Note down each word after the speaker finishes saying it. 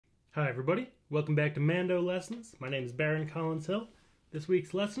Hi everybody, welcome back to Mando Lessons. My name is Baron Collinshill. This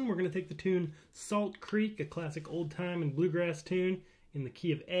week's lesson we're going to take the tune Salt Creek, a classic old-time and bluegrass tune in the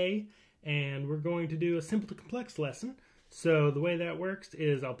key of A, and we're going to do a simple to complex lesson. So the way that works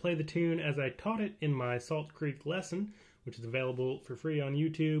is I'll play the tune as I taught it in my Salt Creek lesson, which is available for free on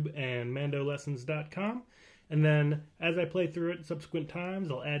YouTube and mandolessons.com. And then as I play through it subsequent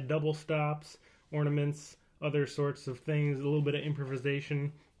times, I'll add double stops, ornaments, other sorts of things, a little bit of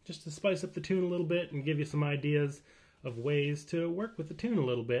improvisation, just to spice up the tune a little bit and give you some ideas of ways to work with the tune a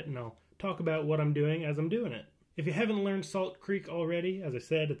little bit, and I'll talk about what I'm doing as I'm doing it. If you haven't learned Salt Creek already, as I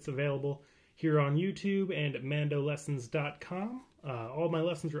said, it's available here on YouTube and at mandolessons.com. All my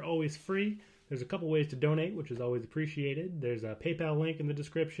lessons are always free. There's a couple ways to donate, which is always appreciated. There's a PayPal link in the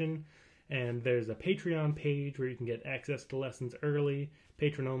description, and there's a Patreon page where you can get access to lessons early,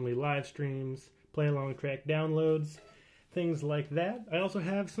 patron-only live streams, play-along track downloads, things like that. I also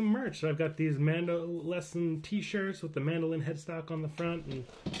have some merch. So I've got these Mando Lesson t-shirts with the mandolin headstock on the front and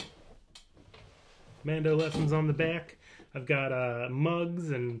Mando Lessons on the back. I've got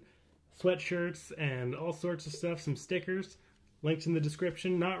mugs and sweatshirts and all sorts of stuff, some stickers. Links in the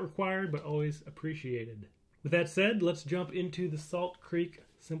description. Not required, but always appreciated. With that said, let's jump into the Salt Creek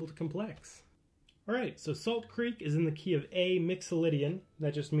Simple to Complex. Alright, so Salt Creek is in the key of A Mixolydian.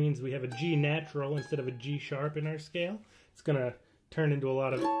 That just means we have a G natural instead of a G sharp in our scale. It's going to turn into a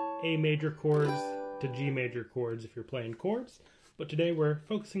lot of A major chords to G major chords if you're playing chords. But today we're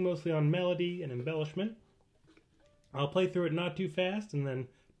focusing mostly on melody and embellishment. I'll play through it not too fast and then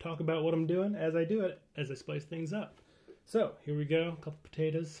talk about what I'm doing as I do it, as I spice things up. So, here we go. A couple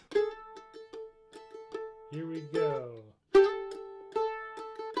potatoes. Here we go.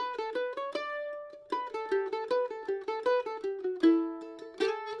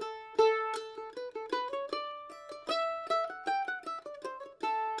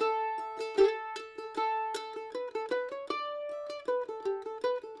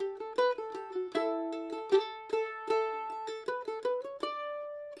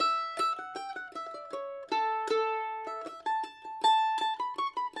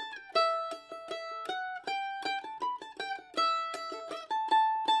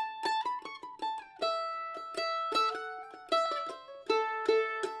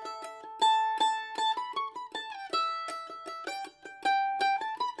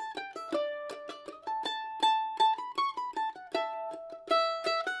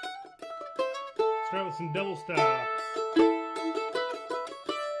 Start with some double stops,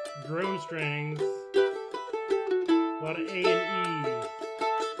 drone strings, a lot of A and E.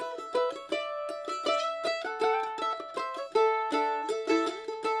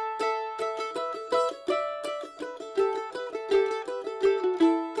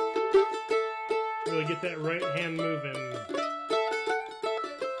 Really get that right hand moving.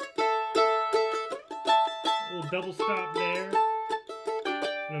 A little double stop there,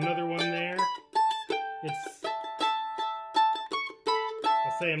 and another one there.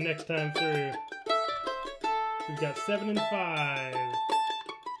 I'll say them next time through. We've got 7 and 5,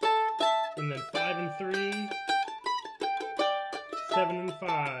 and then 5 and 3, 7 and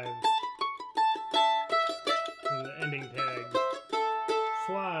 5, and the ending tag.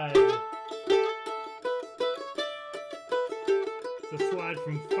 Slide. It's a slide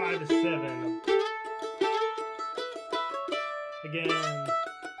from 5 to 7. Again.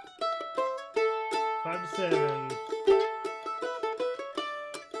 5 to 7.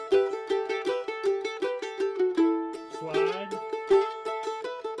 Slide.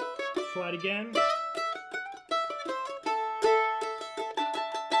 Slide again.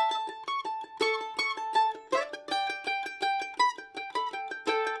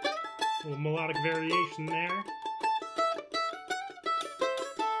 A little melodic variation there.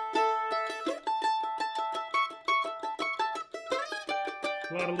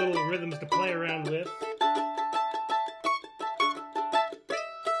 A lot of little rhythms to play around with.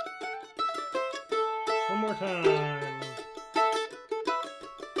 One more time.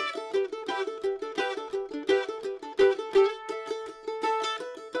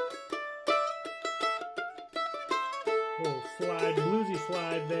 Little slide, bluesy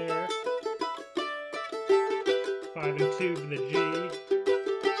slide there. 5 and 2 for the G.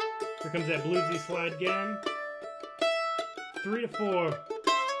 Here comes that bluesy slide again. 3 to 4.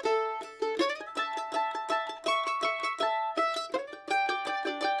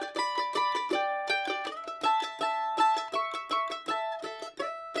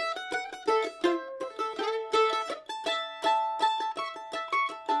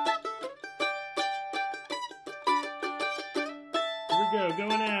 Here we go,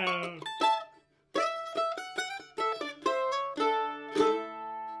 going out.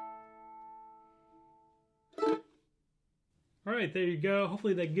 Alright, there you go.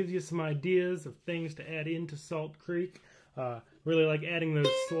 Hopefully that gives you some ideas of things to add into Salt Creek. Really like adding those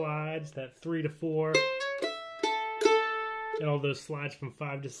slides, that 3 to 4, and all those slides from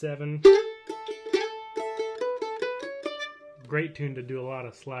 5 to 7. Great tune to do a lot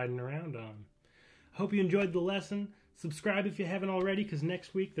of sliding around on. Hope you enjoyed the lesson. Subscribe if you haven't already, because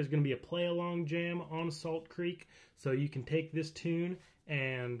next week there's going to be a play-along jam on Salt Creek. So you can take this tune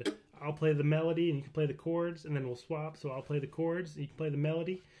and I'll play the melody and you can play the chords, and then we'll swap. So I'll play the chords, you can play the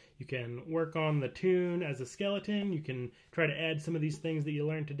melody. You can work on the tune as a skeleton. You can try to add some of these things that you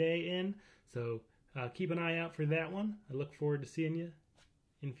learned today in. So keep an eye out for that one. I look forward to seeing you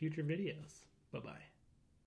in future videos. Bye-bye.